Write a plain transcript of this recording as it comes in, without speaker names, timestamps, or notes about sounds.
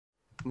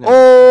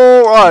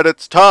Alright,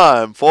 it's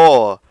time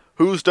for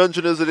Whose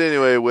Dungeon Is It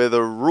Anyway, where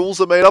the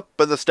rules are made up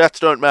and the stats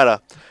don't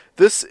matter.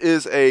 This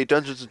is a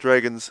Dungeons &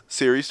 Dragons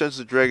series,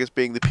 Dungeons & Dragons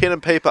being the pen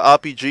and paper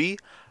RPG,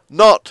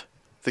 not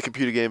the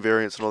computer game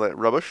variants and all that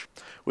rubbish.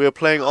 We are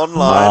playing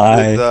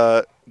online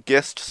with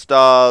guest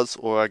stars,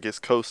 or I guess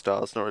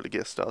co-stars, not really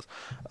guest stars.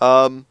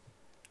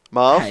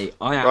 Marv, hey,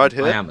 right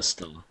here. I am a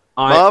star.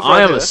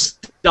 I am a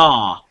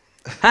star.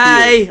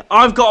 Hey,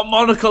 I've got a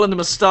monocle and a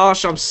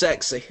moustache, I'm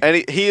sexy.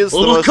 And he is the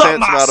most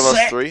handsome out of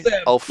us three.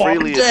 I'll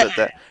freely admit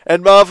that.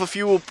 And Marv, if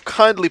you will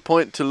kindly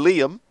point to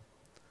Liam.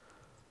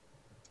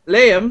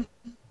 Liam?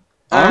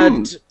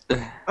 And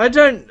I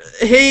don't...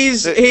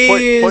 He's...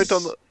 Point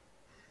on the...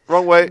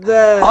 Wrong way.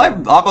 There.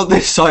 I'm on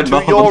this side.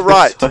 To your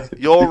right.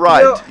 You're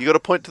right. You got to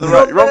point to the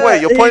right. Wrong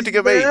way. You're pointing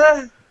at me.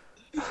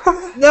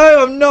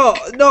 No, I'm not.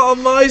 Not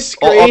on my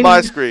screen. On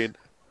my screen.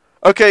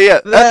 Okay,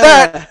 yeah. And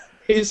that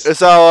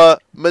is our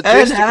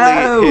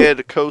majestically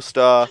haired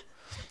co-star,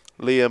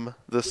 Liam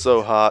the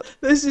Sohart.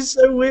 This is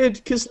so weird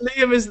because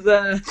Liam is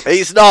there.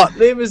 He's not.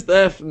 Liam is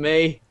there for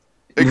me.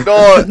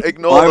 Ignore.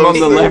 I'm on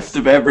the left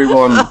of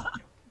everyone.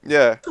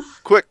 Yeah.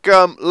 Quick.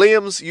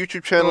 Liam's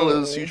YouTube channel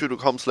is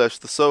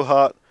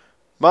youtube.com/thesohart.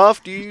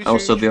 Marv, do you use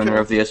also the owner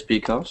of the SP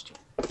cast?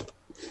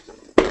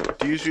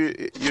 Do you use your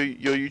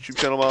YouTube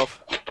channel, Marv?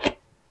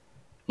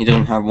 You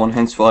don't have one,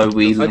 hence why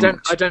we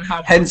linked. I don't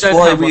have. Hence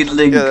why we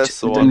linked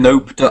the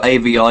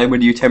nope.avi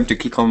when you attempt to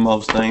click on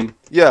Marv's name.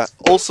 Yeah.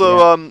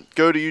 Also,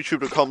 go to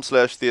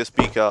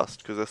youtube.com/thespcast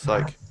because that's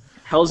like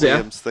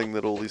Liam's thing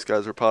that all these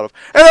guys are part of.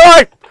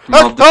 Anyway, and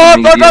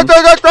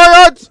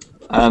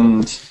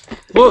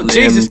well, Liam,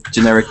 Jesus,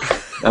 generic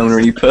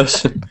ownery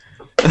person.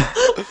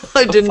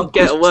 I didn't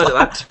get a word of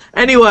that.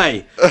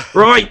 Anyway,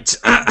 right.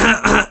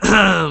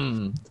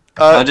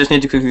 I just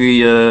need to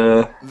quickly.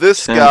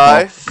 This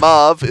guy,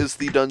 Marv, is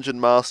the dungeon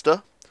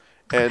master.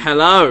 And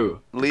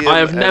hello. Liam I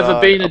have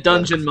never been a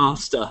dungeon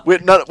master.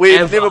 We've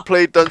never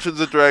played Dungeons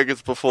and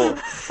Dragons before,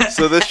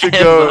 so this should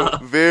go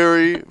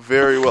very,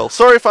 very well.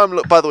 Sorry if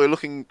I'm, by the way,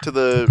 looking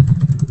to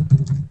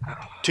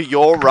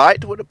your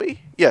right. Would it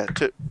be? Yeah,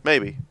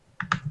 maybe.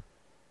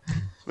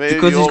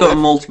 Because he's got a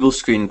multiple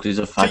screen because he's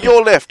a faggot. To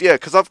your left, yeah,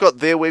 because I've got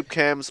their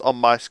webcams on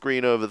my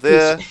screen over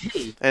there,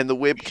 and the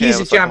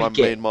webcams on my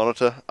main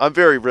monitor. I'm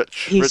very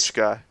rich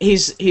guy.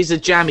 He's a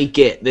jammy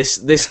git.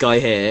 This guy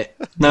here.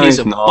 No, he's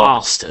a not.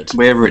 bastard.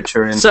 We're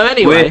richer in. So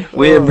anyway,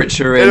 we're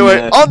richer in.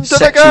 Anyway, on to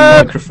the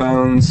game.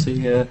 Microphones.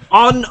 Yeah.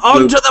 On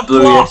to the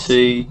plot.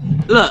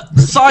 Look,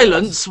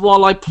 silence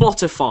while I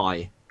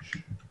plotify.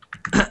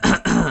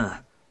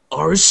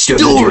 Our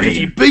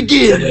story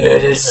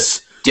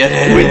begins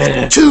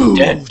with two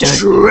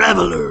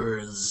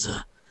travelers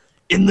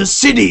in the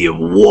city of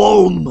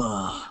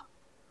Walmer.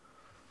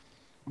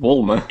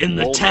 Walmer? In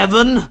the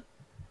tavern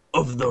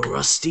of the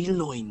Rusty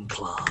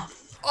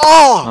Loincloth.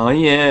 Oh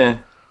yeah.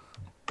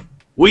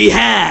 We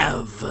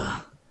have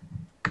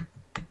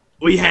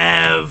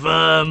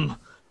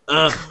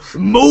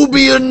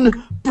Mobion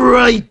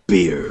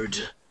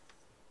Brightbeard,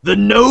 the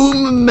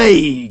gnome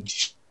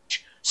mage,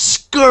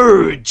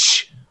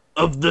 scourge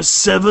of the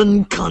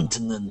 7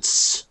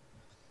 continents.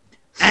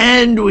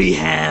 And we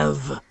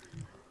have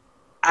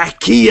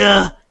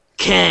Aekia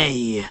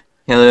K.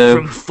 Hello.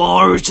 From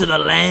far to the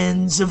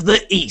lands of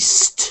the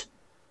east.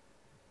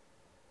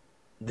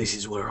 This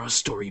is where our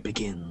story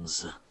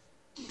begins.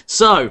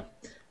 So,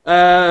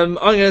 I'm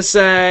gonna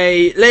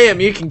say, Liam,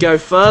 you can go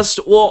first.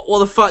 What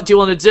the fuck do you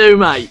want to do,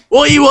 mate?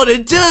 What do you want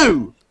to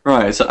do?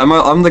 Right, so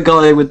I'm the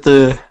guy with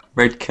the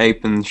red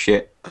cape and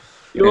shit.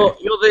 You're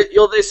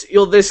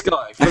this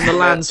guy from the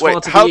lands far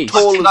to the east. How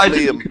tall is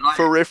Liam?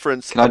 For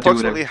reference,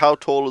 approximately how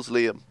tall is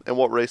Liam, and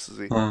what race is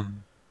he?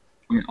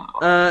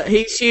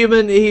 He's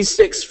human. He's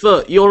 6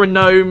 foot. You're a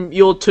gnome.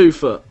 You're 2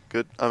 foot.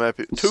 Good. I'm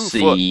happy. 2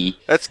 foot.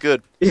 That's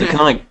good. So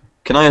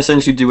can I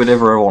essentially do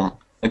whatever I want,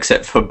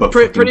 except for butt?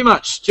 Pretty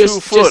much.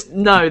 Just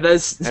no.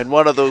 There's. And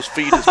one of those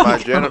feet is my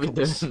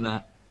genitals. Doing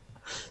that.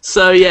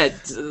 So yeah,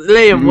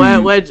 Liam,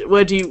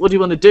 what do you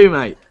want to do,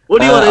 mate? What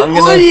do you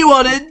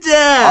want to do?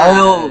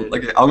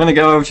 I'm gonna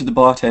go over to the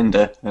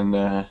bartender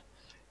and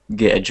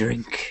get a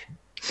drink.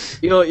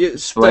 You're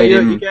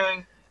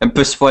going and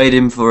persuade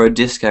him for a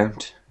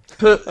discount.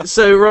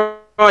 So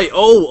right,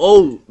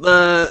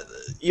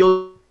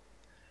 you're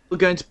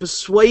going to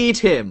persuade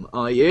him,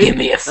 are you? Give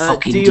me a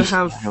fucking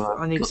discount.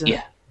 I need to.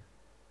 Yeah.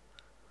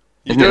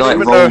 You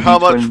don't even know how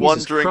much one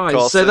drink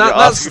costs, so you're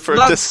asking for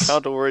a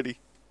discount already.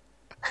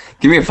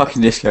 Give me a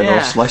fucking discount, or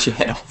I'll slice your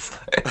head off.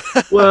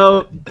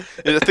 Well,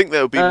 I think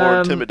that would be more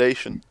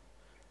intimidation.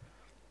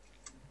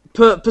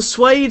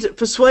 Persuade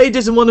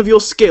isn't one of your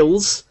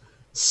skills,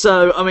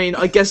 so I mean,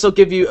 I guess I'll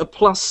give you a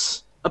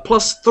plus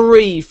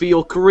 3 for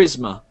your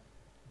charisma.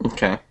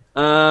 Okay.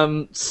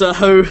 So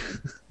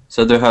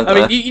do I have?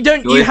 I mean,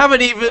 you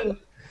haven't even.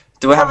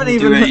 Do I haven't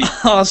even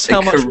asked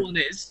how much one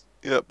is?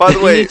 Yeah. By the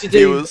way,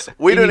 viewers,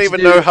 we don't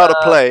even know how to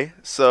play,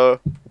 so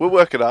we'll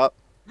work it out.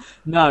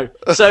 No.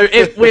 So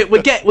if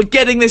we're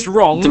getting this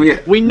wrong,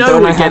 we know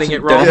don't I we're have getting to-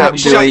 it wrong. don't I have to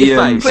Shut do your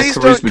a, face. Please a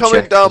don't charisma comment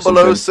check down or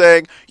below something?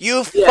 saying,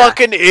 "You Yeah.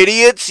 fucking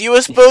idiots! You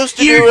were supposed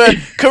to do a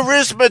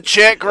charisma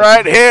check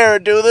right here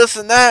and do this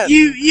and that."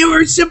 You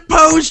were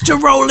supposed to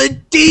roll a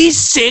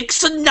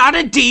D6 and not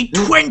a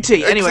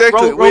D20. Anyway,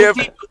 Exactly. roll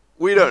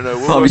We don't know.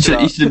 We'll Oh, work it you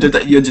out. should have done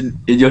that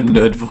in your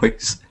nerd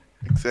voice.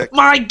 Exactly.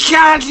 My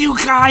God, you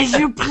guys,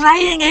 you're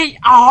playing it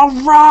all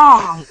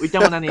wrong. We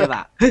don't want any of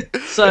that.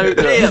 So,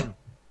 Liam,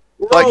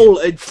 roll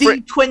a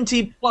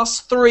D20 plus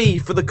 3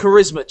 for the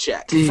charisma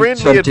check. Friendly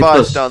 20 advice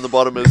plus down the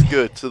bottom is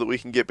good so that we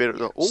can get better.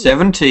 Ooh.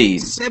 17.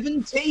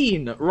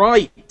 17,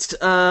 right.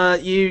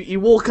 You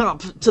walk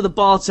up to the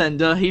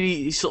bartender,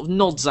 he sort of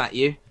nods at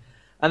you,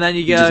 and then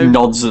you He just go,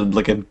 nods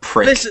like a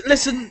prick.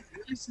 listen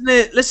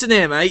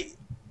here, mate.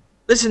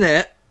 Listen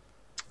here.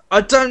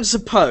 I don't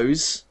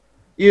suppose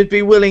you'd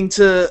be willing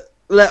to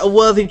let a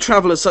worthy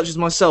traveller such as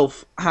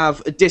myself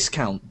have a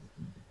discount.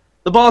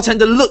 The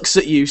bartender looks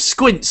at you,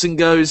 squints, and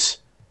goes,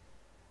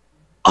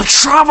 "A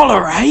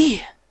traveller,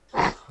 eh?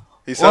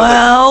 He sounds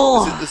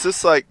Well, like, is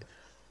this like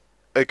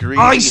a greedy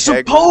I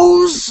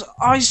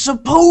Hagrid?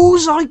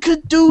 suppose I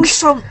could do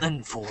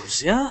something for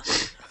ya.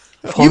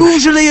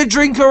 Usually a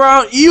drink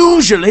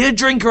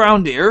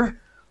around here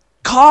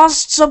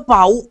costs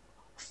about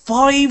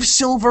 5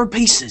 silver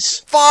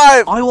pieces.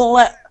 5. I will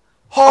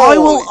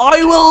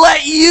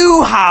let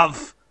you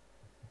have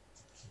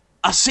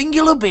a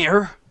singular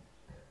beer,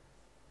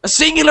 a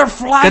singular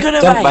flagon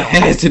of My ale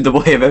head's in the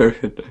way of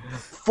everything.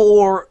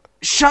 for.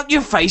 Shut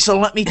your face and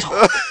let me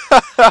talk.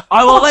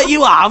 I will let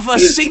you have a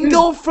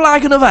single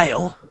flagon of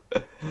ale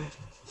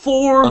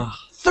for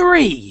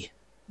 3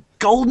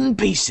 golden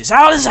pieces.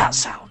 How does that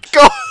sound?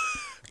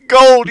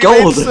 Gold. You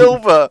mean Gold.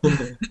 silver.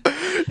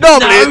 Normally No,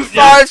 it's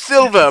 5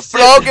 silver,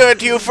 but I'll give it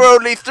to you for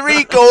only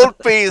 3 gold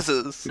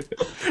pieces.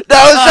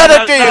 Now is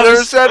that a deal or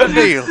is that a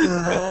deal?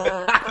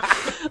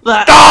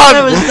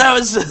 That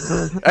was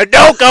And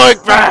no going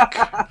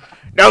back.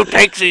 No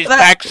taxies,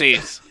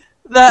 taxis.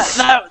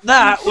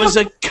 that was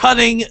a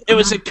cunning. It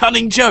was a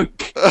cunning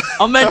joke.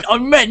 I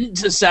meant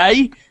to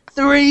say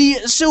 3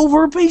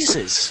 silver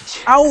pieces.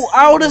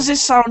 How does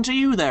this sound to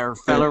you, there,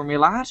 feller, me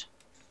lad?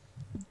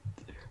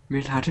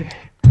 Me laddie.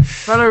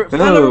 Feller,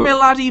 me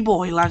laddie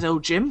boy, laddo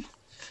Jim.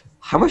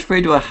 How much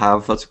money do I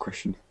have? That's a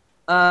question.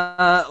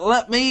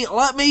 Let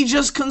me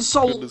just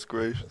consult Goodness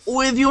gracious.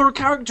 with your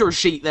character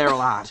sheet there,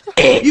 lad.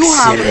 You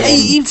have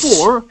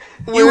 84.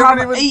 We You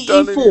haven't have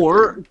even done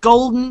 84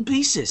 golden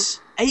pieces.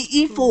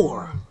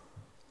 84.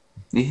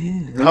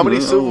 Yeah. How many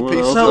silver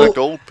pieces So- is a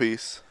gold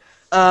piece?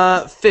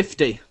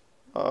 50.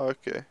 Oh,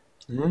 okay.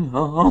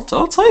 I'll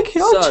take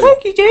it. I'll So-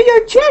 take it. Yeah,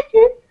 I'll take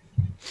it.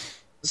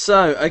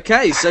 So,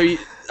 okay, so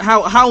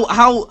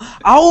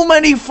how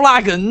many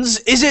flagons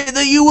is it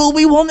that you will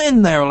be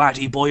wanting there,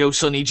 laddie boy, oh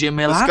sonny Jim,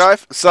 me This lad? guy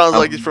sounds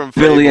like he's from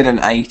Billion and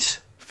 8.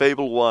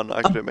 Fable 1.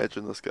 I could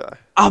imagine this guy.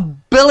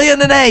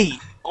 1,000,000,008.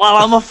 Well,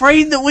 I'm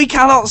afraid that we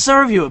cannot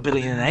serve you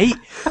 1,000,000,008.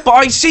 But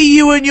I see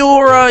you and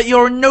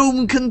your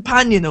gnome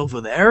companion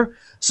over there.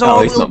 So No,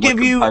 I he's will not my give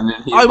you.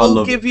 companion, he's I my will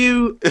lover. give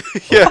you.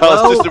 Yeah, I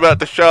was Well- just about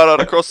to shout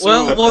out across the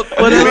Well, room.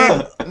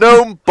 whatever.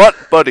 Gnome butt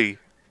buddy.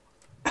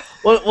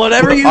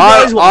 Whatever you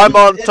guys want. I'm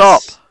on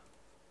top.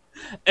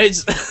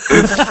 It's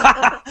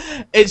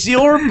it's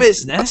your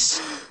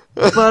business,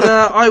 but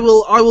I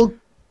will.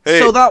 Hey,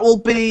 so that will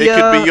be. It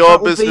could be that your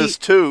will business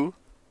too.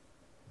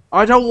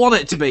 I don't want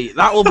it to be.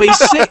 That will be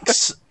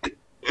 6.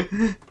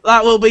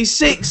 That will be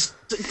 6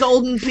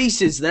 golden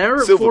pieces there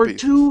Silver for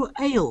pieces. 2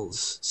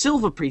 ales.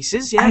 Silver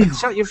pieces, yeah.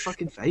 Shut your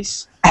fucking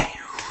face.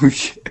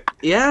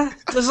 Yeah.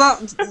 Does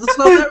that?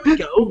 So there we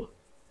go.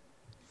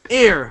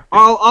 Here,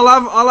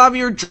 I'll have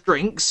your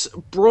drinks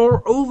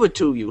brought over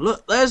to you.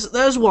 Look,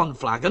 there's 1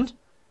 flagon,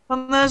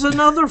 and there's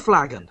another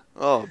flagon.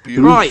 Oh,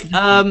 beautiful.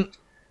 Right.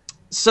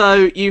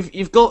 So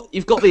you've got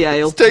the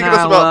ale. It's taken us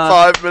Now,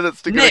 about 5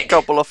 minutes to get a Nick.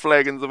 couple of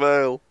flagons of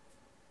ale.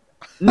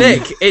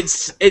 Nick,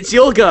 it's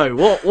your go.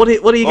 What are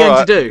you going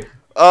Alright. to do?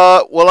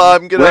 Well,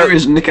 I'm gonna. Where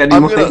is Nick I'm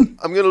anyway?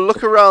 gonna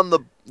look around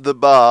the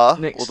bar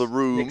Nick's, or the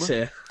room. Nick's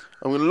here.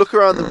 I'm gonna look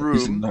around the He's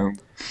a room gnome.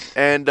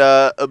 and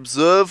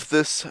observe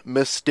this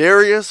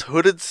mysterious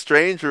hooded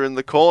stranger in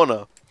the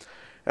corner.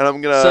 And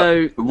I'm gonna.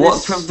 So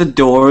What's from the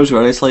doors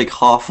where it's like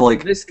half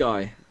like this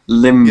guy?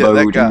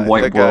 limboed that in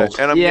White guy. World?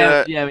 And I'm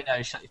Yeah, gonna. we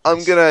know. Shut your I'm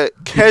face. gonna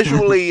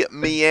casually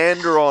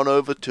meander on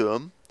over to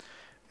him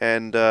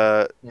and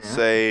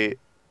say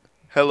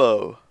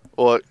hello,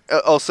 or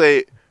I'll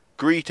say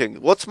greeting.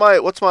 What's my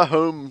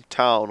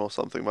hometown or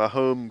something? My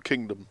home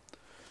kingdom.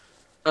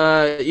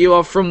 You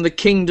are from the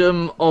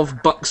kingdom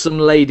of buxom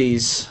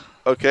ladies.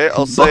 Okay,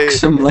 I'll say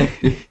Buxom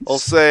lady.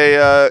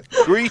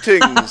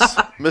 greetings,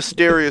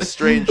 mysterious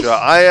stranger.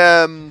 I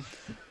am.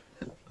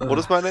 What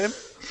is my name?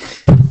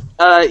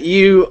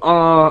 You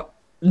are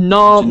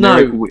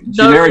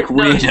Generic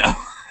weirdo.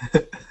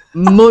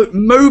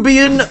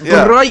 Mobion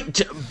Yeah.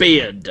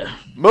 Brightbeard.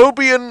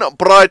 Mobion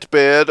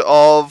Brightbeard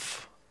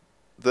of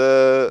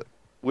the.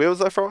 Where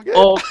was I from again?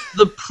 Of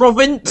the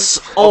province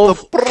Of of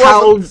the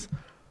province.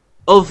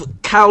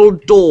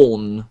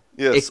 Caldorn.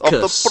 Yes, of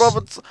the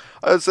province.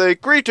 I say,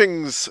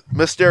 greetings,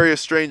 mysterious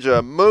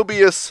stranger,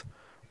 Mobius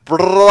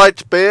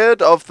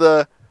Brightbeard of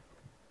the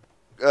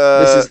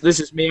this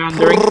is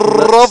meandering.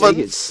 province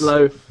It's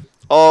slow.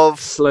 of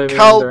Slow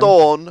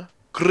Caldorn.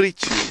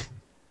 Greet you.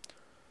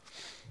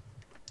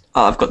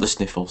 Oh, I've got the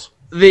sniffles.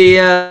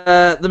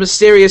 The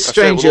mysterious I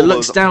say it with stranger all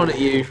looks those- down at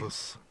you.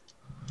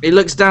 He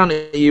looks down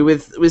at you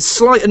with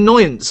slight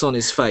annoyance on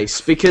his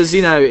face because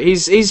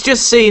he's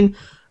just seen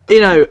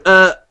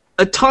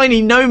a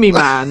tiny gnomey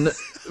man,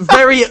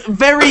 very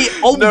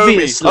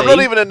obviously. I'm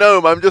not even a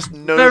gnome. I'm just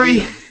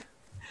gnomey.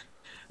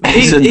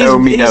 He's a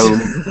gnomey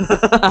gnome.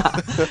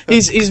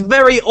 He's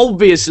very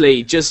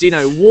obviously just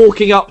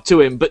walking up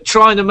to him, but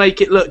trying to make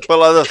it look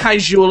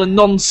casual and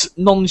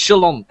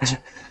nonchalant,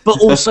 but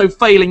also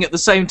failing at the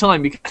same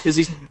time because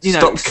he's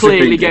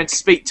clearly going to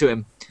speak to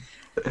him.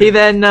 He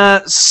then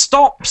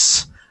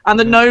stops, and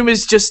the gnome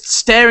is just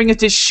staring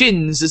at his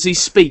shins as he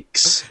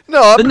speaks.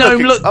 No, I'm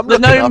looking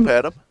up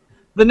at him.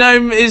 The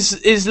gnome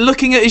is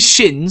looking at his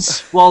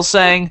shins while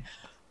saying,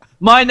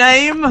 "My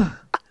name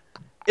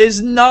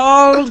is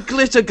Gnarl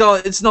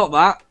Glitterguard." It's not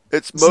that.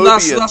 It's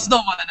Mobion. That's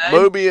not my name.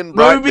 Mobion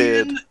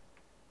Brightbeard.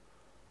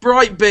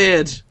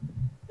 Brightbeard.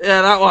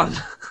 Yeah, that one.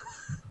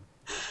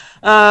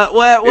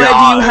 Where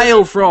do you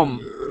hail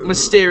from,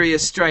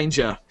 mysterious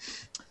stranger?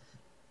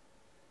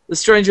 The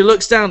stranger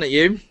looks down at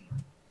you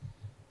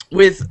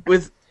with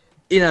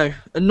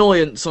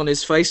annoyance on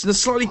his face and a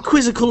slightly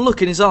quizzical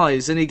look in his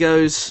eyes, and he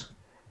goes,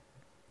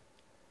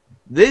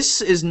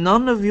 "This is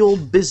none of your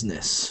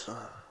business."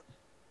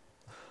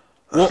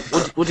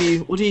 What do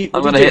you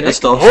I'm gonna hit the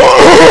stuff.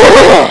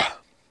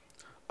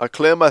 I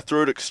clear my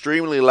throat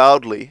extremely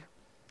loudly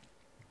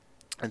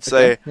and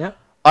say, Yeah.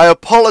 I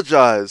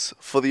apologize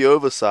for the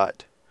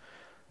oversight.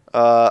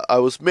 I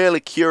was merely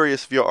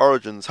curious of your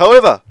origins.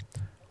 However,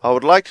 I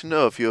would like to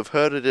know if you have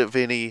heard of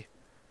any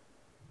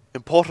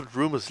important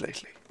rumors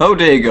lately. Oh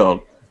dear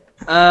God.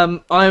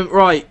 I'm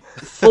right.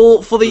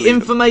 For the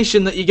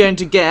information that you're going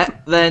to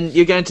get, then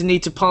you're going to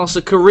need to pass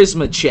a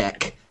charisma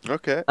check.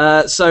 Okay.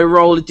 So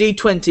roll a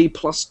d20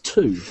 plus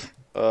 2.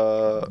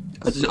 I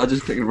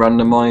just clicked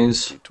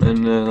randomize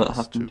and that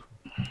happened.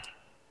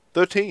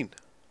 13.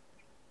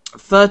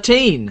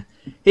 13.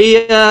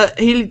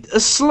 A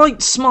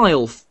slight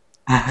smile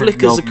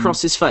flickers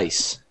across his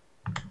face,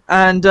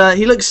 and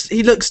he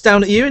looks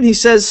down at you and he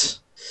says,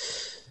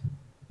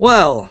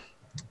 "Well,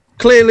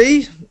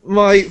 clearly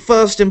my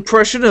first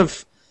impression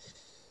of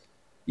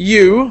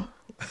you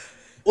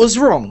was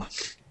wrong.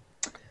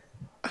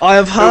 I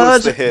have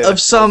heard of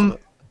some.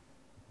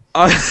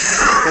 I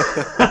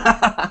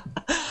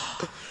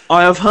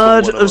have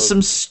heard of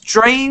some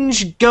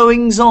strange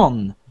goings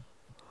on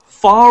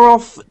far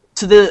off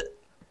to the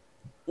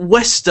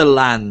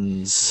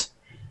Westerlands,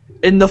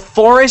 in the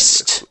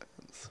forest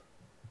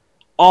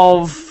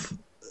of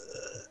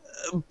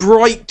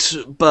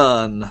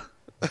Brightburn."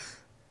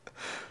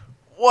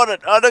 What an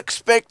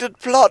unexpected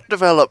plot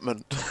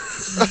development.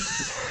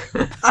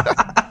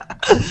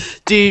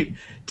 Do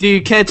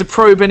you care to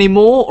probe any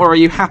more, or are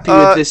you happy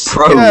with this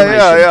information?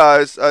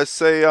 Yeah. I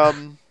say,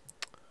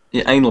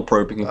 Yeah, anal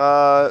probing.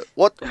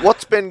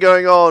 what's been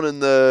going on in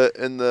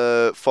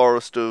the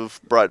forest of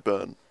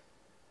Brightburn?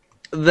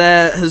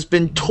 There has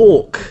been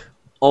talk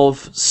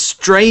of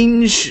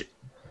strange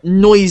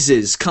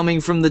noises coming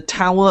from the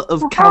Tower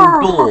of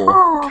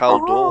Caldor.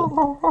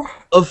 Caldor.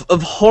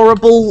 Of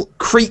horrible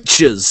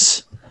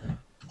creatures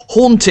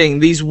haunting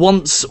these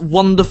once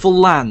wonderful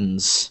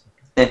lands.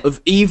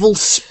 Of evil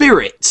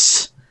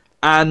spirits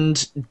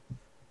and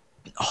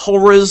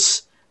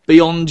horrors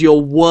beyond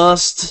your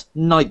worst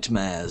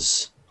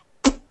nightmares.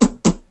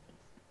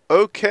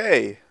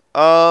 Okay.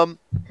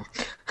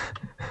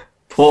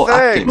 Poor Thanks.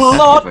 acting.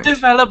 Plot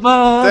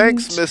development!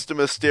 Thanks, Mr.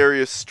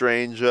 Mysterious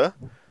Stranger.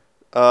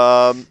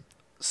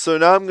 So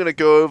now I'm going to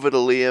go over to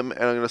Liam,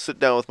 and I'm going to sit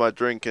down with my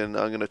drink, and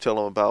I'm going to tell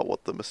him about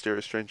what the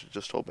Mysterious Stranger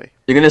just told me.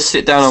 You're gonna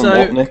sit down on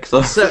what, Nick?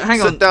 Though? So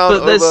hang on, Sit down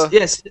but there's over-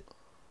 yes.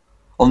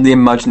 On the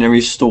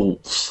imaginary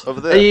stools. Over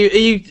Are there.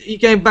 you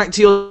going back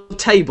to your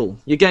table?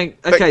 You're going.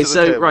 Back Okay, to the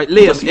so table. right,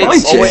 Liam, That's my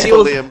I'll chair. wait it's for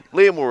your Liam.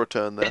 Liam will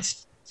return there.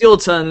 it's your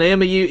turn, Liam.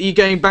 Are you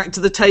going back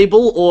to the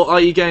table, or are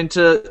you going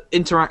to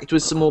interact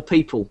with some more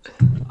people?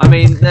 I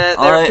mean, there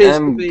I appears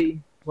am- to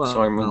be. Well,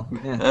 Sorry, well,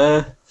 man.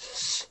 yeah.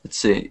 Let's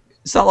see.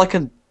 Is that like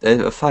a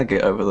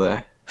faggot over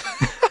there?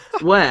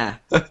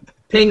 Where?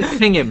 Ping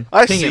him.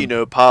 I ping see him.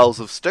 no piles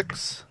of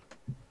sticks.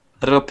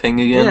 How do I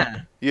ping again?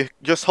 Yeah. You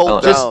just hold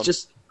Oh, down.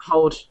 Just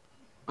hold.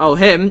 Oh,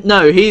 him?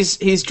 No,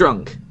 he's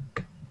drunk.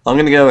 I'm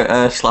gonna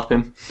go slap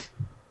him.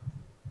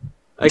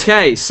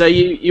 Okay, so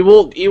you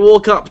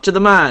walk up to the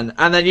man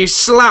and then you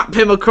slap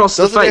him across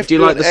Doesn't the he face. have Do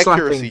to you like an the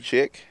accuracy slapping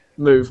check?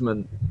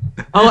 movement?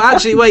 Oh,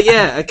 actually, wait,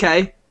 yeah,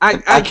 okay.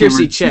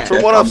 Accuracy check.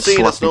 From what I'm I've seen,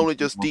 it's slapping normally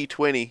just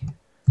D20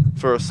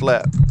 for a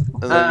slap,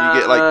 and then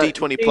you get Uh, like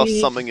D20 plus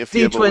something if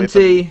you have a weapon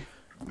D20.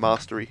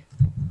 mastery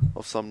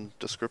of some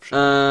description.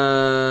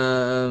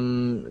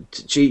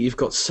 Gee, you've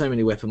got so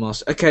many weapon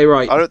masters. Okay,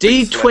 right. I don't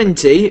think slapping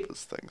D20.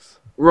 is things.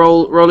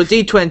 Roll a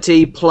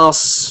D20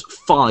 plus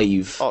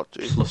 +5. Oh,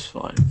 jeez.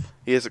 +5.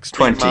 He has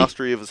extreme 20.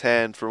 mastery of his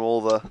hand from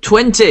all the...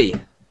 20.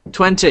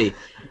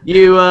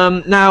 You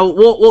now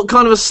what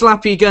kind of a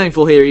slap are you going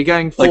for here? Are you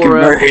going for Like a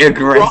very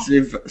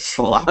aggressive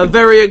slap. a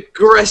very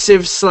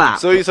aggressive slap?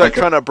 So he's like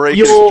trying to break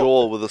his You're-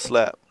 jaw with a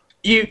slap.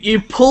 You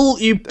pull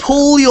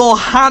your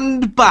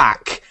hand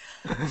back,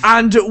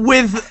 and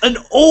with an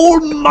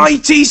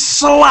almighty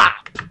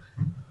slap,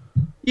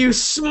 you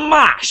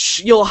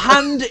smash your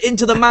hand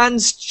into the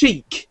man's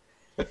cheek.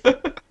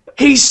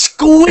 He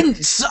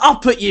squints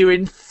up at you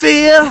in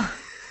fear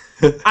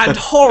and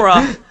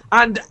horror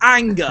and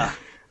anger,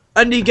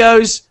 and he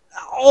goes,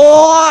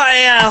 "What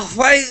are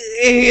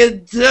you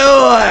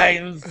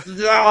doing?"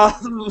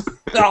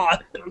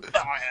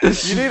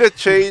 You need to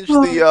change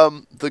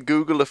the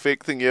Google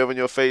effect thing you have on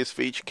your face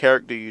for each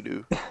character you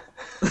do.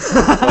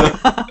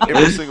 Like,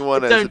 every single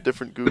one has a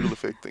different Google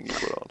effect thing you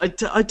put on.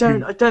 I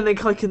don't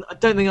think I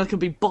can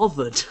be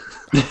bothered.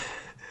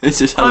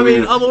 This is how I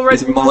mean,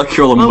 this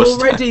molecular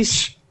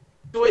mustache.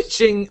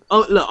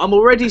 I'm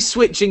already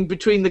switching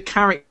between the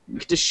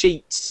character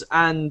sheets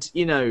and,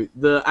 you know,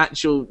 the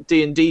actual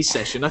D&D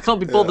session. I can't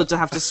be bothered to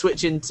have to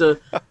switch into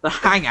the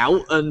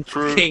Hangout and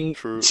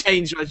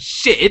change my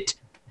shit.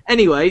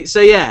 Anyway,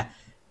 so yeah,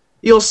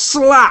 your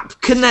slap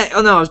connect.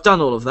 Oh no, I've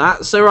done all of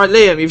that. So right,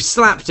 Liam, you've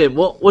slapped him.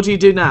 What do you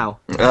do now?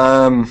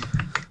 I'll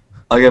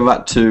go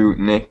back to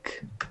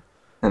Nick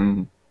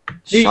and.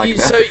 You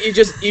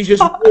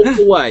just walk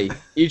away.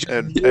 You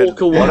just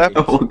walk away. What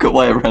happened? Walk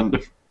away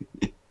random.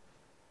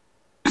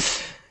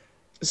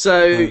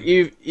 So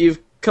you've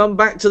come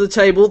back to the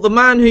table. The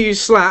man who you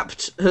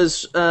slapped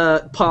has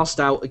passed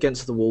out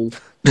against the wall.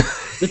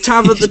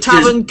 The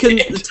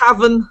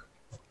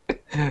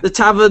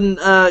tavern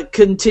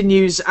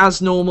continues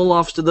as normal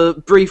after the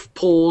brief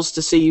pause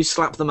to see you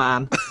slap the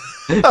man.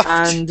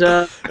 And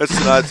That's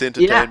tonight's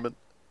entertainment.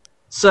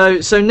 So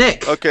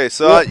Nick. Okay,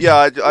 so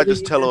I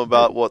just tell him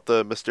about what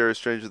the mysterious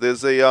stranger.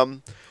 There's a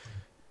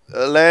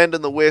land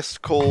in the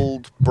west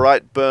called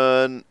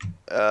Brightbeard,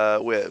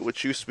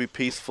 which used to be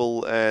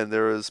peaceful, and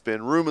there has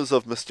been rumors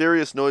of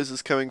mysterious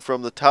noises coming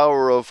from the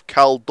Tower of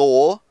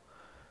Caldor.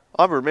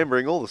 I'm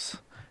remembering all this,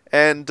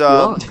 and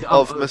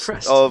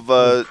strange.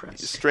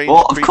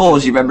 Well, of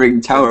course, you're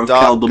remembering Tower of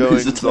Caldor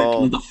because it's like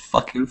on. the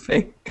fucking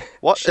thing.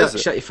 What is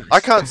it? Shut your face.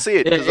 I can't see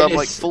it because I'm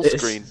like is, full it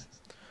is. screen.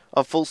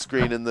 I'm full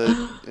screen in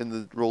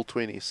the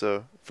Roll20,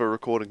 so for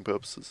recording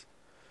purposes,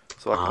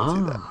 so I can't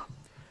see that.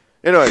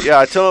 Anyway, yeah,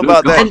 I tell him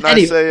about that, and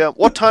I say,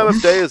 "What time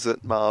of day is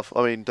it, Marv?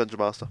 I mean, Dungeon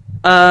Master."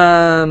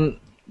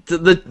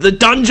 The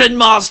Dungeon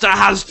Master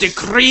has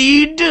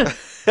decreed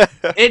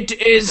it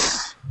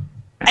is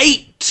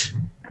 8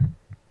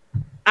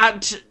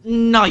 at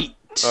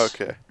night.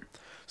 Okay,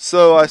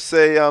 so I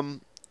say,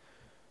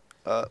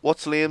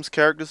 what's Liam's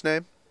character's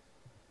name?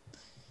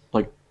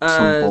 Like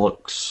some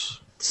bollocks.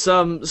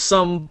 Some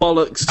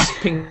bollocks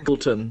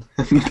Pinkleton.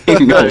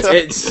 No,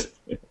 it's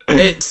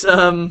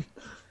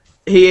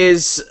he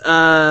is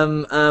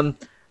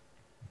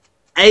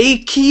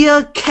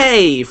Aekia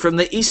K from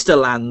the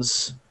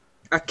Easterlands.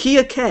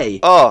 Aekia K.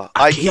 Oh,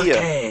 Aekia Aekia.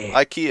 K.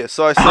 Aekia.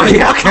 So I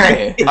say,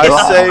 okay. I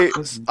say,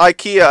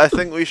 Aekia. I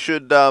think we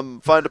should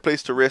find a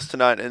place to rest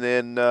tonight, and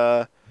then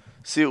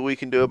see what we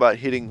can do about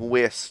heading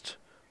west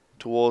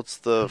towards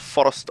the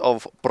forest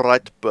of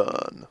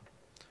Brightburn.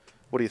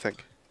 What do you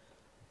think?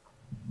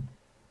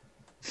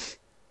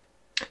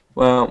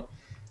 Well,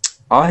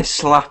 I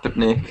slap at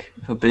Nick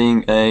for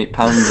being a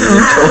pansy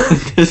and calling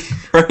his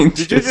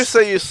strangers. Did you just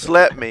say you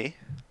slapped me?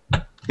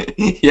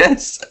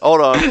 Yes.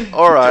 Hold on.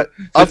 All right.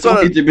 I've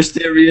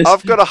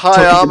got a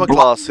high armor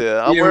class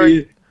here. I'm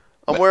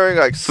wearing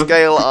like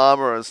scale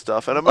armor and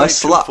stuff, and I'm only I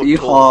slap 2 foot you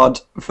tall. hard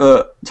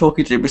for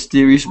talking to a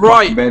mysterious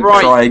Right.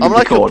 crying I'm in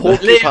like the a corner.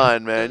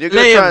 porcupine, man. You're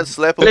gonna try and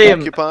slap a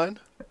porcupine?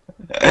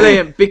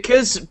 Liam,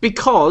 because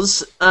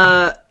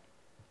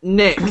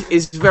Nick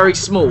is very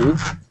small,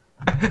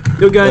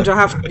 you're going to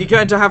have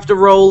to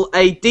roll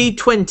a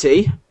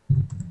d20,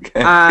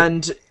 Okay.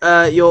 and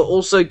you're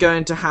also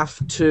going to have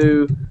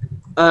to.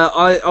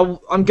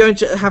 I'm going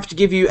to have to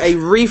give you a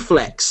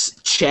reflex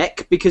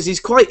check because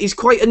he's quite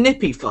a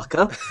nippy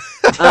fucker.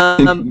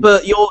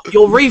 But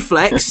your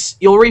reflex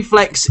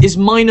is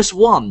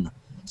 -1,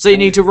 so you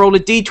need to roll a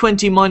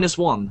d20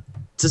 -1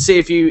 to see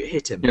if you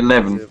hit him.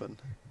 11.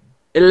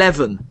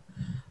 11.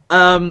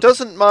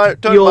 Don't my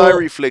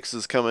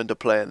reflexes come into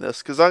play in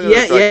this? Because I'm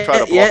gonna try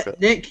to block it.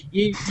 Nick,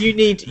 you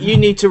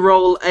need to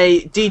roll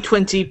a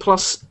d20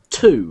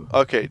 +2.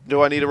 Okay.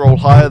 Do I need to roll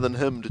higher than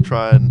him to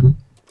try and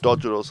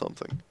dodge it or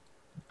something?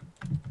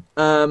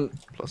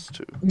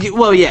 +2.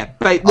 Well, yeah,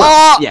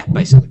 yeah,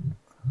 basically.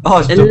 Oh,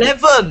 it's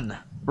 11.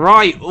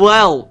 Right.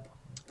 Well,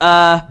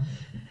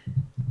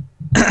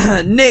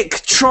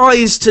 Nick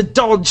tries to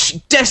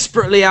dodge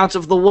desperately out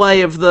of the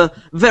way of the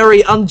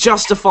very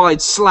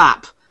unjustified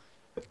slap.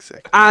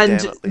 Exactly. And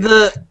Damn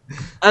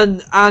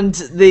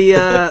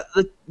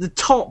it, the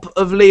top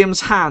of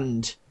Liam's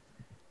hand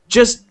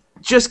just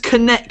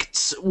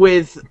connects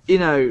with, you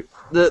know,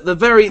 the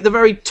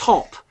very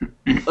top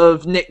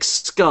of Nick's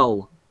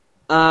skull.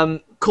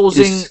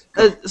 causing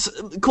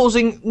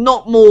causing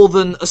not more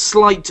than a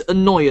slight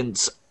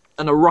annoyance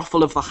and a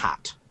ruffle of the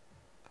hat.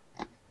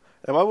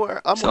 I'm wearing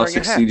a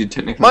succeeded hat.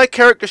 technically. My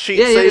character sheet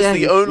says the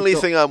you only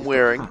got- thing I'm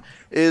wearing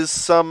is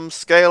some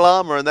scale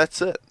armor, and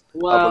that's it.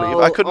 Well, I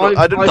believe.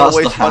 I didn't want That's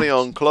to the waste money hat.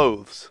 on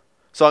clothes,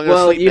 so I'm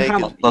gonna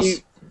sleep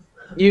naked.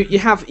 You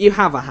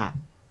have a hat.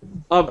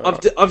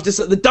 I've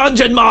just the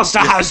dungeon master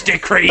has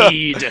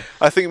decreed.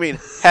 I think you mean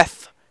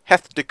hath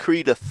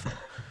decreedeth.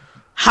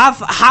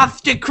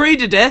 Hath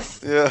decreed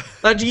death Yeah.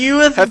 that you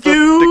Hath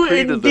do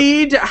decreed it.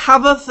 indeed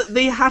haveth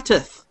the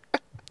hatteth.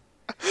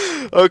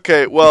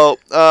 Okay, well,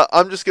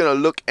 I'm just gonna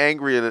look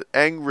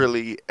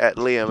angrily at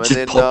Liam, and Just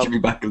then popped me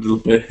back a little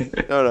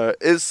bit. no,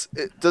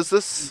 does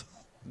this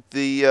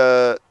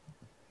the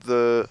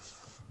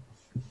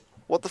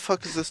what the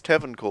fuck is this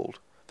tavern called?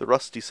 The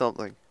Rusty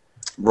something.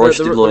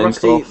 Roasted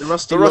loincloth. The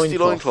rusty The Rusty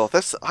loincloth.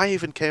 Loincloth. I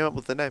even came up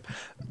with the name.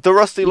 The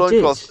Rusty You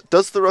Loincloth. did.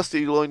 Does the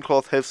Rusty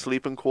Loincloth have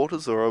sleeping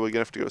quarters, or are we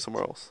gonna have to go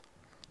somewhere else?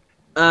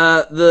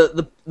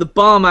 The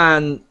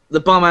barman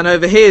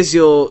overhears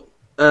your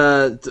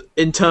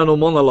internal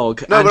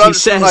monologue, No, and but I'm he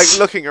just says, like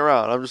looking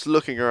around. I'm just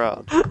looking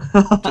around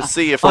to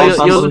see if Oh, I you're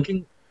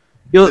something.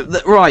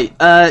 looking. Right.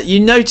 You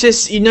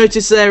notice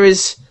there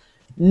is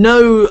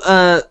no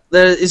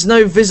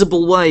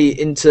visible way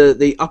into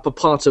the upper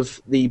part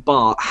of the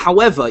bar.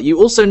 However, you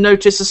also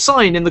notice a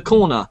sign in the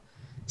corner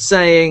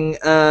saying,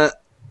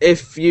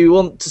 "If you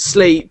want to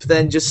sleep,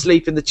 then just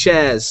sleep in the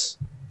chairs."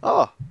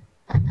 Oh.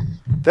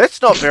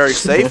 That's not very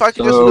safe. I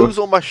can just lose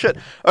all my shit.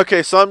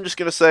 Okay, so I'm just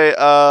gonna say,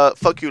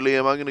 fuck you,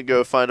 Liam. I'm gonna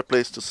go find a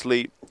place to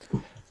sleep,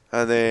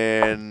 and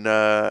then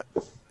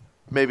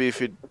maybe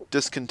if you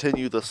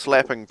discontinue the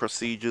slapping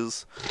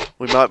procedures,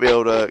 we might be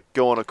able to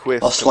go on a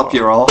quest. I'll slap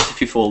your ass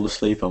if you fall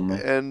asleep on me.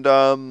 And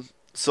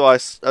so I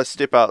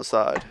step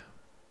outside.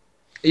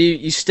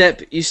 You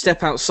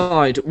step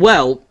outside.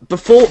 Well,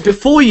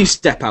 before you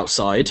step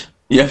outside,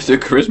 You have to do a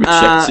charisma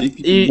check so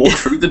you can walk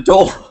through the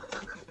door.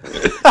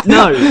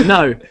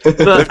 no.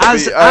 But I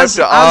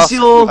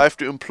have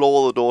to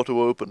implore the door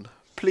to open.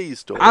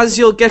 Please, door. as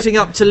you're getting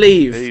up to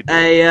leave,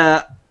 Hey,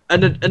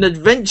 an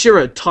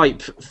adventurer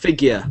type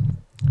figure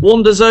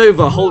wanders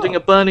over holding a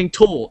burning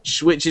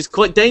torch, which is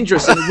quite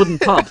dangerous in a wooden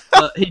pub.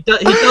 But he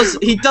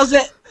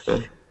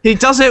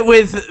does it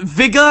with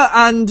vigor,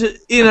 and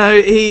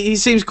he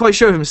seems quite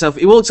sure of himself.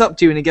 He walks up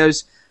to you and he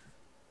goes,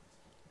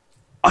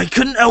 "I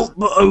couldn't help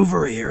but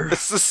overhear."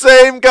 It's the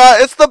same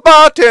guy. It's the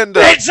bartender.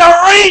 It's a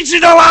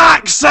regional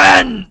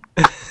accent.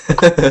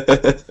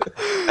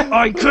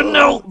 I couldn't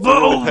help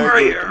but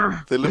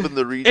overhear. They live in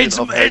the region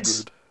of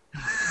Hagrid.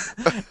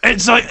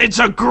 It's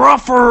a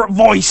gruffer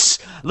voice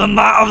than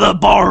that of the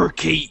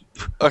barkeep,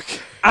 Okay.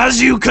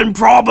 as you can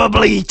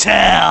probably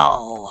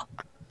tell.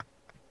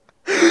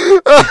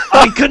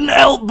 I couldn't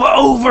help but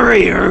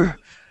overhear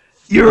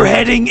you're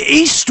heading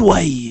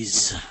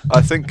eastways.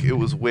 I think it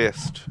was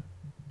west.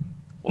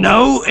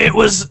 No, it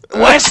was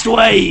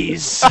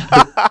westways.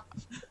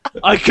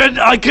 I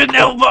couldn't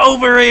help but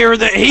overhear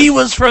that he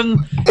was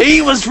from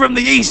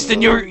the east,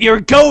 and you're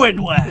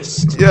going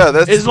west. Yeah,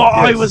 that's Is what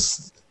I yes.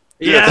 was.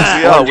 Yes,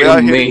 Yeah. we are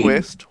do you heading mean?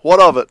 west. What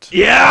of it?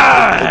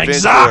 Yeah, Adventurer.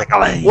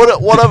 exactly.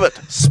 What of it?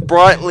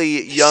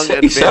 Sprightly young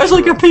He sounds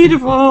like a adventurer.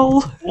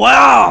 paedophile.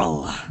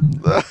 Well,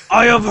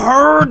 I have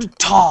heard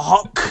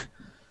talk.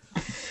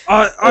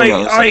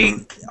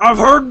 I've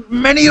heard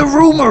many a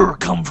rumor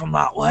come from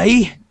that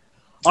way.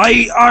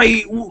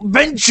 I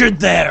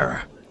ventured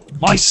there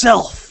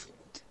myself,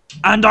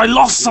 and I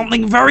lost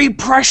something very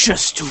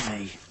precious to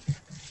me.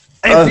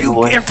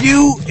 If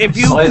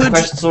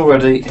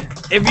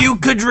you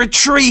could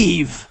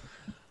retrieve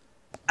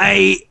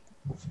a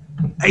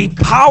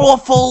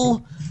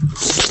powerful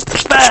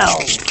spell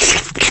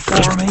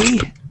for me,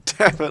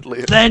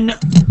 Definitely. then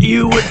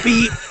you would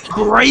be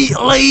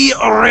greatly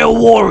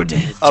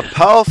rewarded. A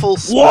powerful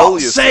spell,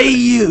 What you say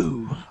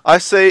you? I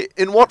say,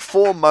 in what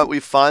form might we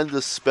find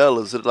this spell?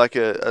 Is it like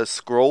a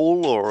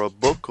scroll or a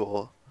book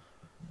or...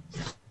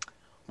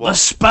 The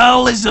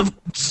spell is of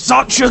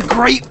such a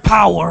great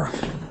power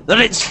that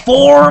its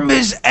form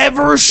is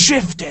ever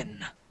shifting.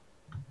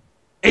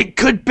 It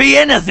could be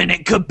anything.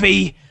 It could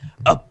be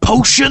a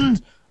potion,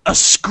 a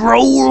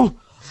scroll,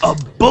 a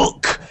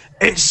book.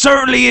 It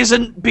certainly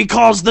isn't,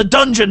 because the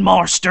dungeon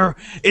master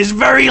is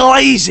very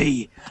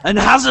lazy and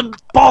hasn't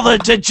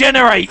bothered to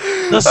generate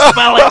the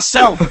spell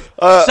itself.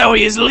 So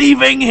he is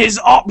leaving his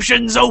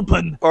options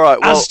open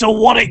as to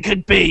what it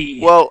could be.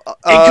 Well,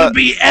 it could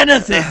be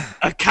anything.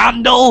 A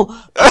candle,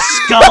 a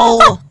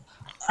skull,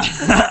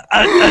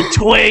 a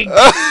twig,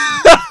 a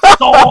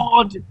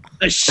sword,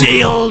 a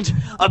shield,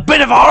 a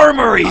bit of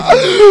armor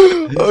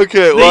even.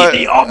 Okay, well...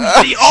 The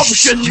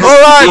options...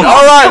 Alright,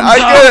 I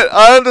options get it.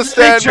 I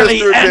understand, literally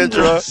Mr.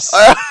 Adventurer. endless.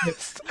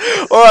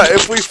 Alright,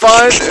 if we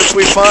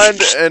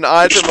find an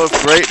item of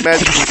great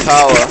magical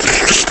power,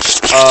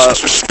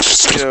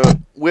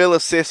 we'll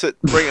assess it,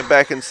 bring it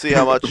back, and see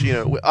how much.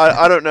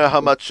 I don't know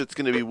how much it's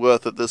going to be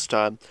worth at this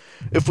time.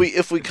 If we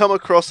come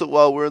across it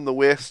while we're in the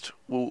west,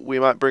 we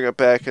might bring it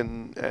back,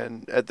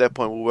 and at that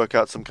point we'll work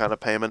out some kind of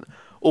payment.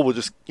 Or we'll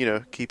just,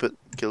 keep it,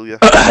 kill you.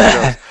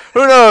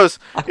 Who knows?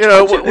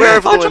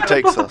 Wherever the wind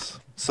takes us.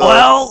 So,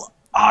 Well,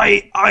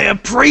 I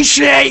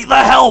appreciate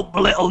the help,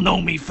 little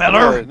gnomey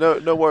feller.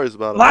 no worries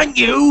about it. Thank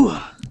you.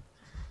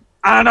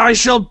 And I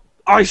shall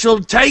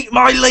take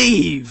my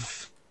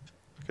leave.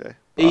 Okay.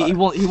 He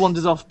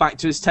wanders off back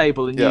to his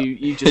table, and Yeah. you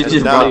He just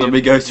just now-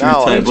 randomly goes to now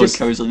a I table just-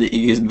 and goes on the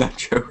Iggy's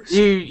nachos.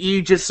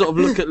 you just sort of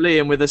look at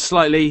Liam with a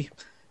slightly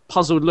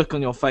puzzled look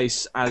on your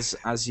face as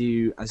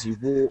you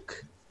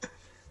walk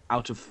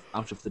out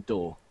of the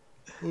door.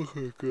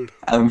 Okay, good.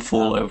 And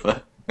fall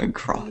over and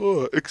cry.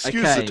 Oh,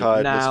 excuse Okay, the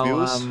tiredness, now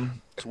viewers.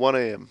 It's 1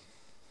 a.m.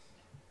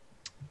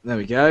 there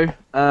we go.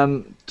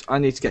 I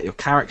need to get your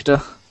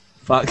character.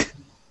 Fuck.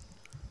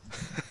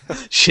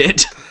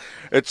 Shit.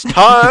 It's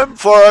time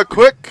for a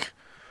quick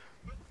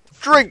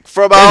drink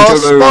from our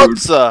Interlude.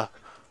 sponsor,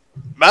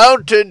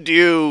 Mountain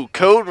Dew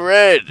Code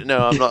Red.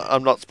 No,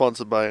 I'm not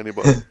sponsored by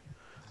anybody.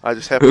 I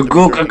just happen to be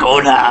drinking.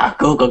 Coca-Cola.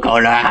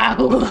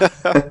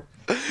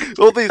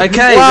 All these.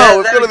 Okay, wow, there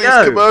we've got all we these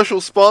go.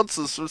 commercial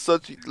sponsors from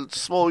such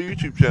small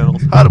YouTube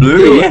channels. How do we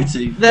Blue do it?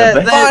 Yeti. There-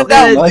 the best there- Find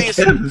there- thing out like these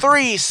him.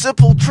 3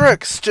 simple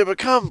tricks to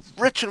become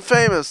rich and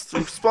famous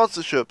through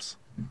sponsorships.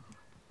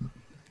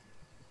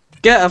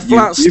 Get a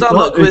flat you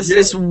stomach got it, with yeah.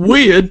 this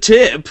weird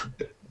tip.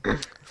 Buy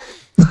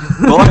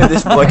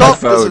this Doctors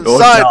microphone and or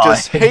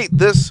scientists die. hate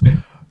this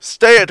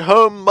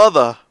stay-at-home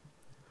mother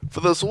for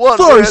this one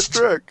First. bad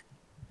trick.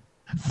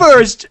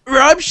 First,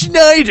 Rob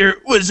Schneider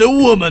was a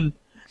woman.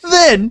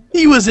 Then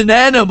he was an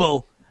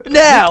animal.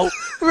 Now,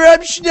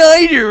 Rob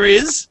Schneider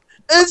is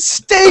a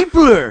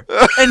stapler.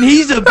 And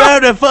he's about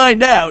to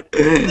find out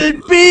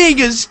that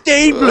being a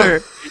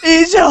stapler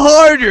is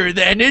harder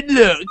than it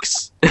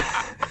looks.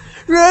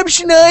 Rob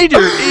Schneider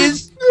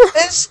is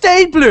a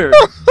stapler.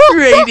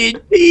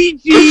 Rated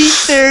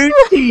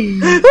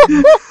PG-13.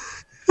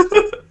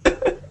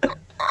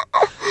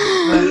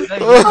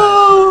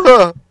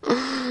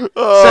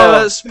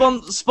 So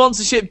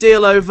sponsorship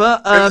deal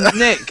over.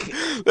 Nick,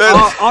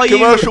 are you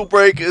Commercial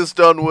break is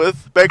done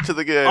with. Back to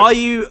the game. are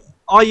you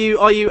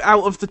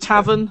out of the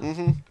tavern?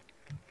 Mm-hmm.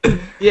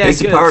 Yeah,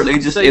 It's good. apparently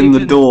just So in you the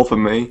can- door for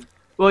me.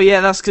 Well,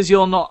 yeah, that's because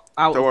you're not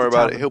out. Don't of worry the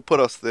about it. tavern. He'll put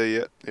us there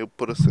yet. He'll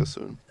put us there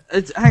soon.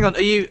 Hang on,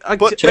 are you?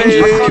 Put change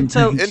me the I can't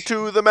tell.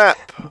 into the map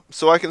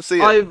so I can see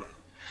it. I.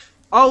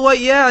 Oh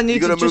wait, yeah, I need You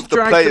to gotta just move the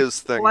drag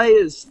players the thing.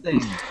 players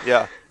thing.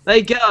 Yeah. There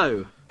you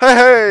go. Hey,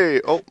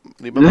 hey! Oh,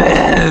 need my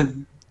mouse.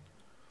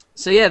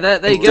 So yeah, there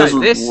you It go. doesn't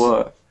This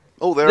work.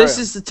 Oh, there this I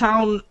am. is the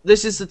town.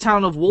 This is the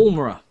town of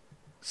Walmera.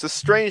 It's a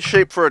strange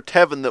shape for a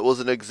tavern that was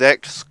an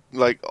exact,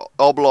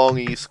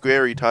 oblong-y,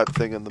 squarey type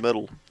thing in the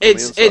middle. on the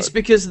It's inside.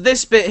 because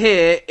this bit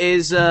here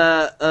is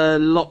a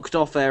locked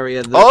off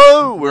area. That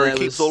Oh, where there he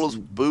keeps was- all his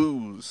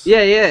booze. Yeah,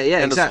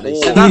 And his exactly.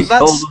 whore. So He's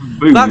that's all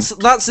booze.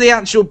 that's the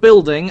actual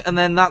building, and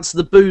then that's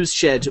the booze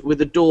shed with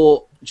the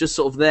door just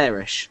sort of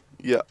there-ish.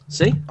 Yeah,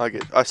 See? I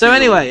So see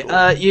anyway,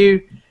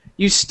 the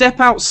you step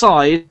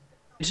outside,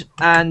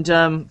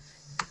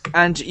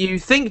 and you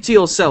think to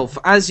yourself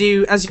as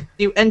you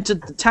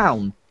entered the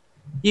town,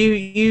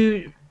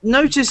 you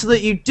notice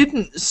that you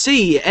didn't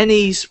see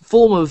any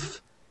form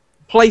of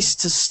place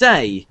to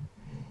stay.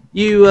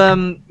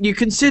 You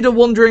consider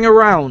wandering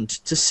around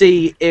to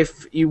see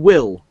if you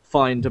will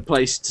find a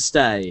place to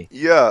stay.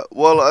 Yeah,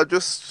 well, I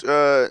just,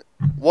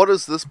 what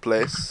is this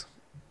place?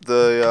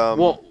 The,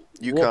 What?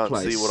 you what can't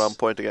place? see what I'm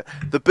pointing at.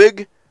 The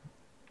big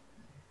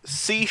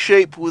C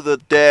shape with a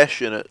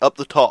dash in it, up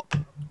the top.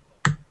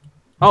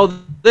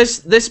 Oh, this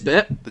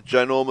bit. The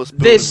ginormous building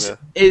This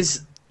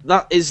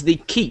there. is the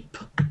keep.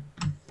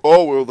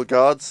 Oh, where all the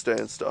guards stay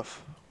and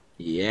stuff.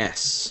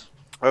 Yes.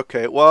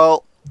 Okay,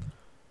 well,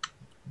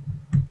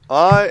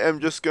 I am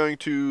just going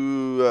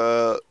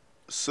to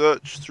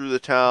search through the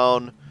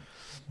town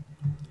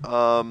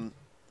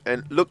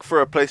and look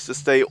for a place to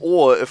stay,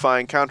 or if I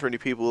encounter any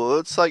people,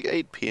 it's like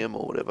 8 p.m.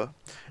 or whatever.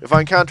 If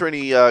I encounter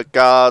any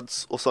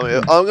guards or something,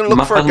 I'm going to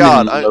look for a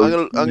guard. I'm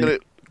going to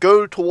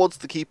go towards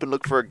the keep and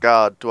look for a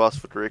guard to ask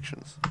for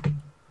directions.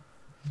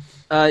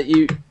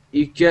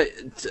 You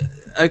get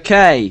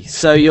okay.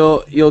 So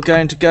you're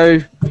going to go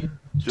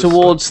Just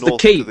towards the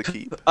north to keep. the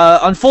keep.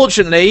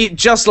 Unfortunately,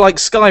 just like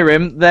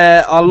Skyrim,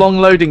 there are long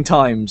loading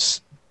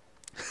times.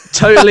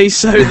 Totally,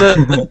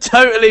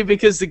 totally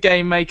because the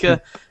game maker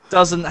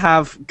doesn't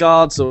have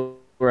guards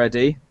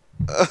already.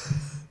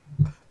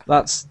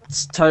 That's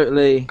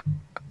totally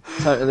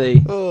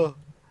Oh,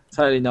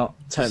 not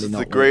this is not the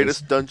what it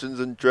greatest Dungeons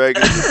and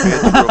Dragons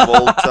adventure of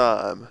all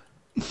time.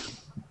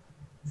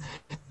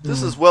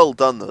 This is well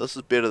done, though. This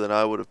is better than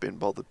I would have been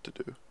bothered to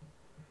do.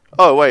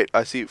 Oh, wait.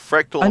 I see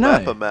Fractal I know.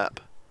 Mapper map.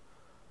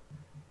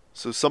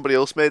 So somebody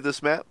else made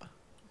this map?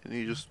 And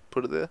you just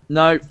put it there?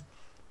 No,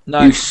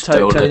 You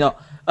stole totally it. not.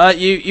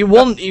 You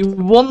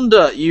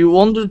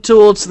wander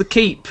towards the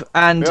keep,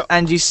 and Yep.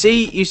 and you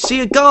see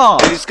a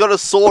guard. And he's got a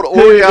sword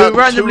already who out in two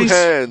randomly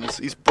hands.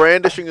 He's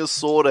brandishing his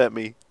sword at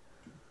me.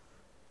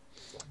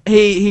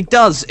 He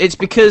does. It's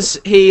because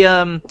they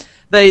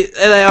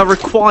are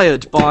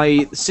required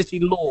by city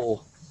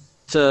law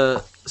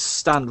to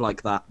stand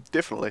like that.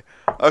 Definitely.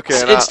 Okay.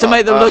 It's, and it's to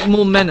make them look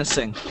more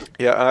menacing.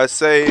 Yeah, and I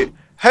say,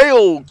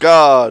 "Hail,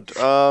 guard!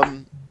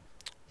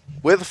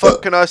 Where the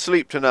fuck can I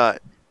sleep tonight?"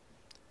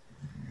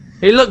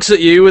 He looks at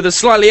you with a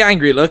slightly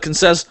angry look and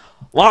says,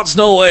 "That's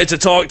no way to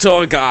talk to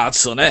a guard,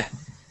 sonny.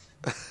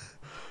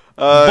 But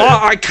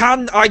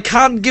I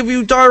can give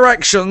you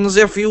directions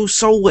if you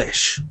so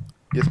wish."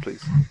 Yes,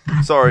 please.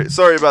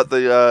 Sorry about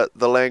the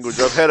language.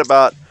 I've had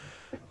about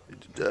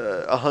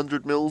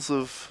 100 mils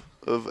of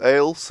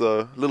ale,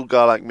 so a little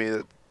guy like me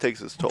that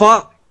takes its toll.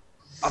 But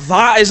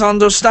that is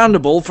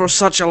understandable for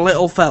such a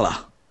little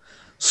fella.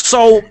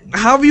 So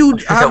have you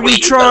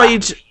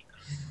tried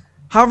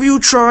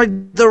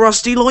the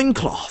rusty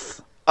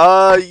loincloth?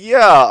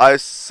 Yeah, I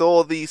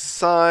saw the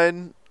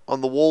sign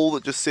on the wall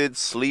that just said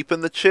 "sleep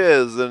in the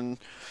chairs," and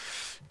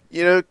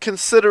you know,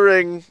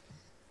 considering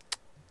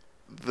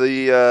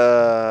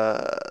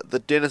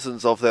the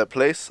denizens of that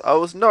place, I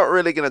was not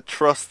really gonna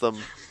trust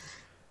them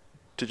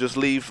to just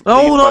leave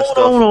my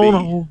stuff be.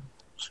 No.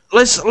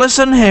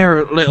 Listen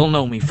here, little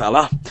gnomey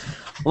fella.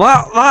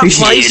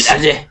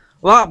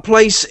 That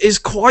place is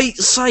quite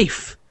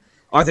safe.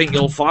 I think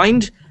you'll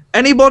find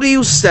anybody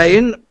who's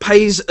staying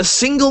pays a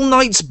single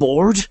night's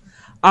board,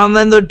 and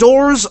then the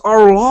doors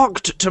are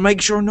locked to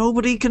make sure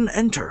nobody can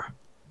enter.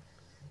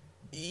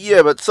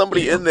 Yeah, but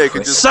somebody in there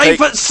could just Safe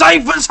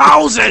as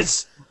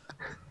houses.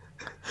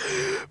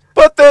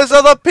 But there's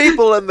other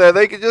people in there.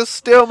 They could just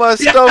steal my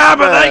stuff. Yeah,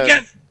 but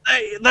man.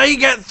 they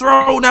get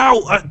thrown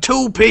out at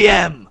 2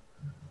 p.m.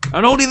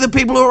 and only the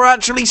people who are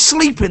actually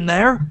sleeping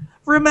there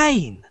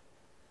remain.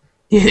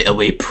 You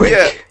wee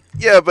prick.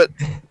 Yeah, but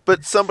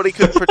somebody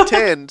could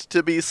pretend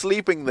to be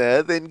sleeping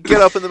there, then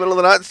get up in the middle of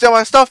the night and steal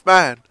my stuff,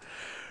 man.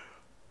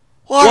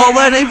 What? Well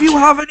then, if you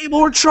have any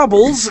more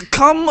troubles,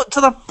 come to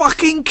the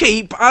fucking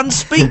keep and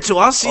speak to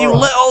us, you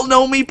little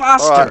gnomey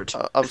bastard.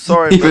 Right, I'm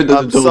sorry.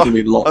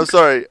 I'm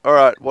sorry.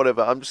 Alright,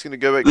 whatever. I'm just gonna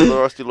go back to the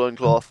rusty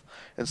loincloth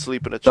and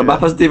sleep in a chair. The map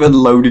hasn't even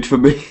loaded for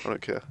me. I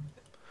don't care.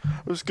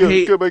 I'm just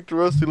gonna go back to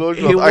rusty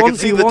loincloth. I can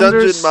see the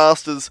dungeon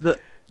masters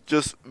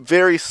just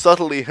very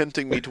subtly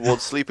hinting me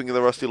towards sleeping in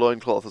the rusty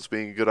loincloth as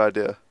being a good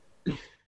idea.